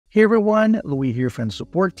Hey everyone, Louis here from the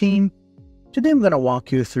support team. Today I'm going to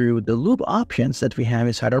walk you through the loop options that we have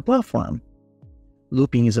inside our platform.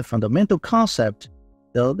 Looping is a fundamental concept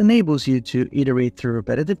that enables you to iterate through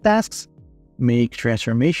repetitive tasks, make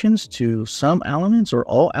transformations to some elements or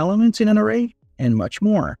all elements in an array, and much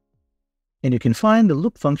more. And you can find the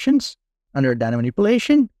loop functions under data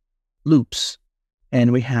manipulation, loops.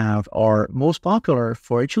 And we have our most popular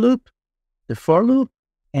for each loop, the for loop,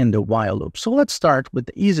 and the while loop. So let's start with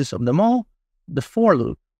the easiest of them all, the for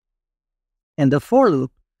loop. And the for loop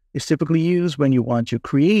is typically used when you want to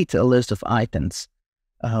create a list of items,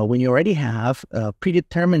 when you already have a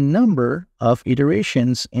predetermined number of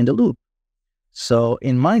iterations in the loop. So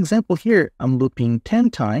in my example here, I'm looping 10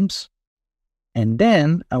 times, and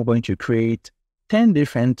then I'm going to create 10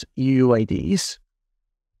 different UIDs.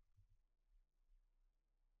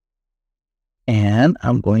 And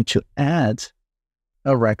I'm going to add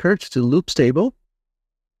a record to the loops table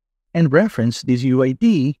and reference this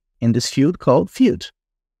UID in this field called field.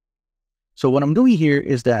 So what I'm doing here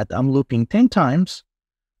is that I'm looping 10 times,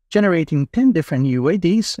 generating 10 different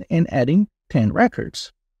UIDs and adding 10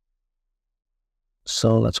 records.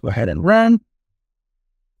 So let's go ahead and run.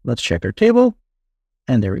 Let's check our table.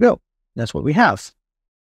 And there we go. That's what we have.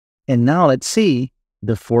 And now let's see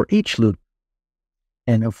the for each loop.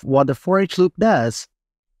 And what the for each loop does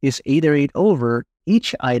is iterate over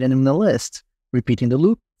each item in the list, repeating the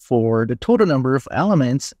loop for the total number of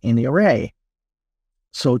elements in the array.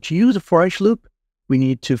 So to use a for each loop, we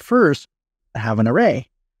need to first have an array.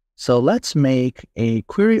 So let's make a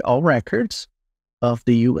query all records of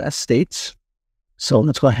the US states. So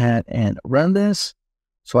let's go ahead and run this.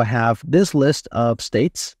 So I have this list of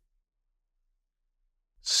states.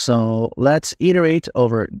 So let's iterate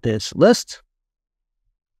over this list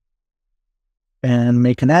and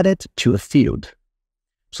make an edit to a field.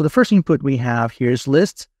 So the first input we have here is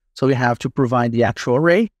list. So we have to provide the actual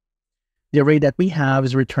array. The array that we have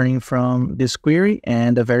is returning from this query,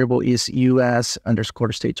 and the variable is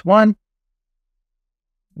US_states1.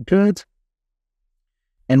 Good.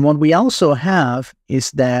 And what we also have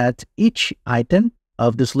is that each item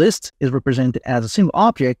of this list is represented as a single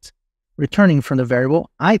object returning from the variable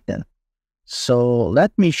item. So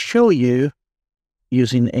let me show you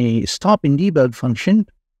using a stop and debug function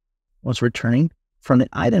what's returning from the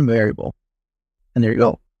item variable. And there you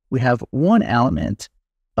go. We have one element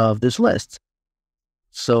of this list.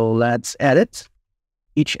 So let's edit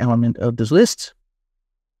each element of this list.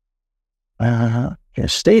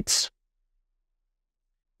 Here's states.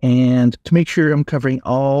 And to make sure I'm covering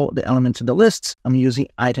all the elements of the list, I'm using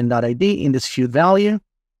item.id in this field value.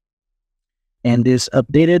 And this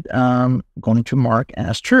updated, I'm going to mark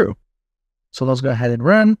as true. So let's go ahead and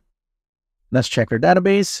run. Let's check our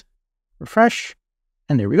database, refresh,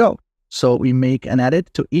 and there we go. So we make an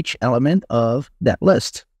edit to each element of that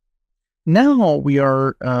list. Now we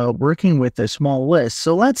are working with a small list.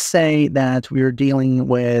 So let's say that we're dealing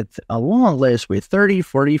with a long list with 30,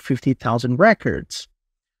 40, 50,000 records.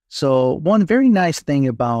 So one very nice thing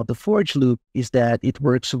about the for each loop is that it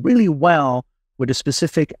works really well with a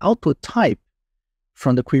specific output type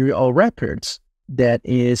from the query all records. That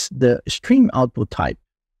is the stream output type.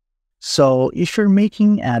 So if you're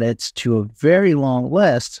making edits to a very long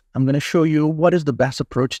list, I'm going to show you what is the best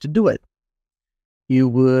approach to do it. You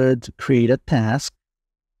would create a task,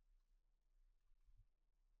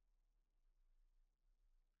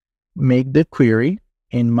 make the query.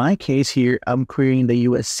 In my case here, I'm querying the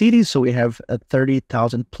US cities. So we have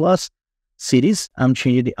 30,000 plus cities. I'm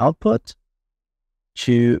changing the output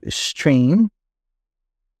to stream.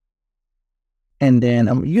 And then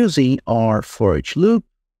I'm using our for each loop.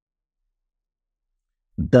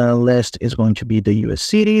 The list is going to be the US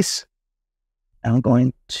cities. I'm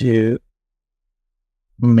going to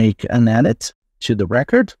make an edit to the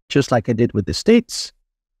record, just like I did with the states.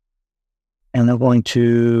 And I'm going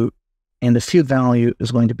to, and the field value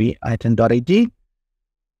is going to be item.id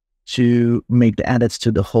to make the edits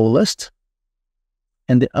to the whole list.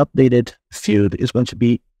 And the updated field is going to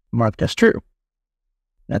be marked as true.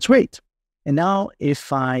 That's great. And now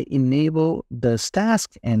if I enable this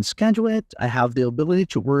task and schedule it, I have the ability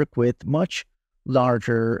to work with much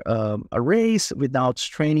larger arrays without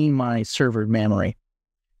straining my server memory.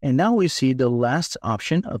 And now we see the last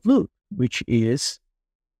option of loop, which is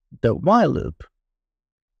the while loop.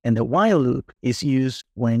 And the while loop is used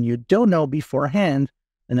when you don't know beforehand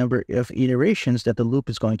the number of iterations that the loop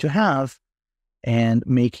is going to have, and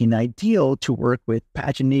making ideal to work with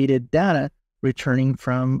paginated data returning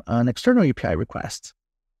from an external API request.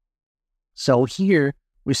 So here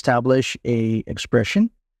we establish a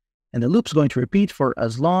expression And the loop's going to repeat for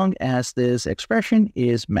as long as this expression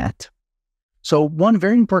is met. So one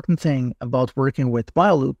very important thing about working with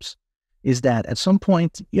while loops is that at some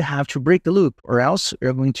point you have to break the loop, or else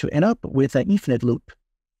you're going to end up with an infinite loop.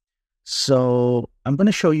 So I'm going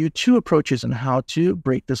to show you two approaches on how to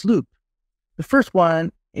break this loop. The first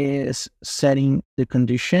one is setting the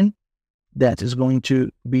condition that is going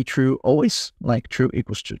to be true always, like true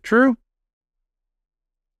equals to true.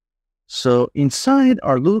 So inside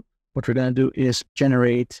our loop, what we're going to do is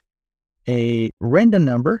generate a random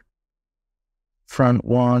number from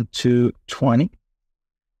 1 to 20.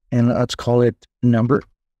 And let's call it number.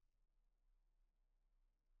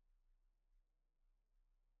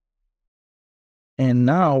 And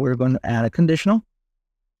now we're going to add a conditional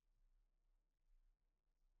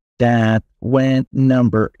that when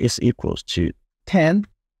number is equals to 10,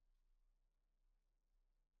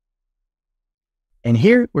 and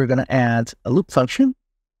here we're going to add a loop function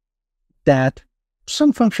that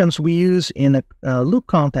some functions we use in a loop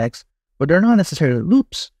context, but they're not necessarily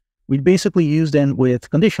loops. We basically use them with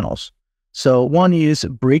conditionals. So one is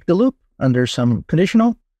break the loop under some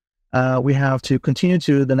conditional. We have to continue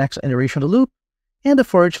to the next iteration of the loop. And the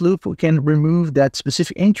for each loop, we can remove that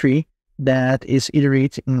specific entry that is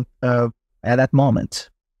iterating at that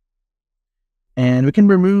moment. And we can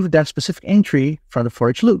remove that specific entry from the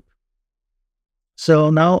for each loop.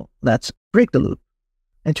 So now let's break the loop.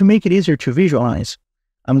 And to make it easier to visualize,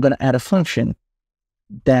 I'm going to add a function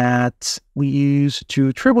that we use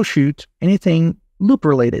to troubleshoot anything loop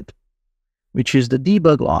related, which is the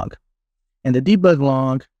debug log. And the debug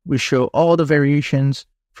log will show all the variations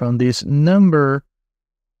from this number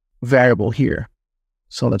variable here.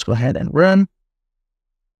 So let's go ahead and run.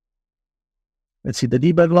 Let's see the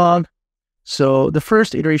debug log. So the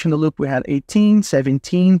first iteration of the loop, we had 18,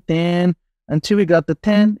 17, 10, until we got the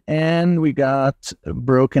 10, and we got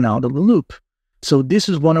broken out of the loop. So this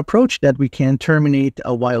is one approach that we can terminate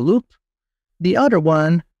a while loop. The other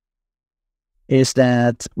one is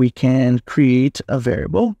that we can create a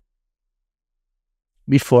variable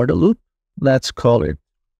before the loop. Let's call it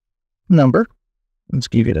number. Let's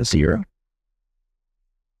give it a 0.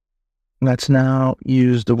 Let's now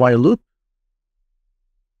use the while loop.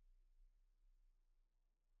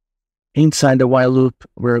 Inside the while loop,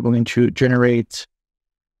 we're going to generate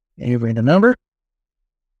a random number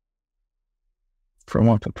from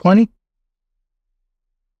 1 to 20.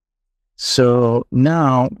 So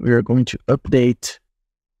now we're going to update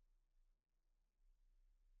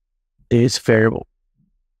this variable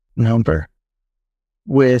number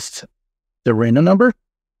with the random number.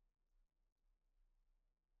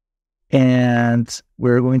 And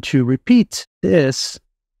we're going to repeat this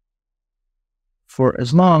for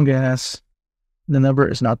as long as the number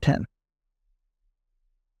is not 10.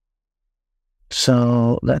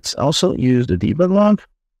 So let's also use the debug log.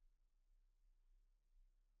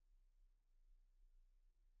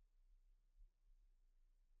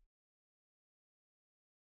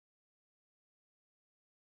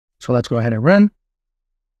 So let's go ahead and run.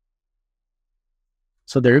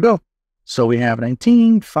 So there you go. So we have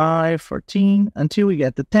 19, 5, 14, until we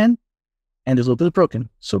get to 10, and this loop is broken.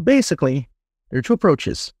 So basically, there are two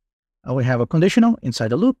approaches. We have a conditional inside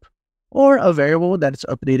the loop, or a variable that is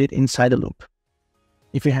updated inside the loop.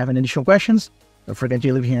 If you have any additional questions, don't forget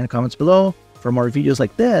to leave here in the comments below. For more videos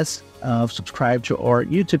like this, subscribe to our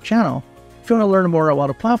YouTube channel. If you want to learn more about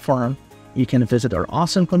the platform, you can visit our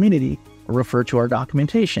awesome community or refer to our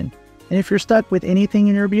documentation. And if you're stuck with anything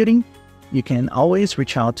in your building, you can always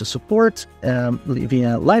reach out to support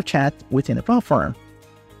via live chat within the platform.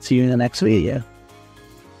 See you in the next video.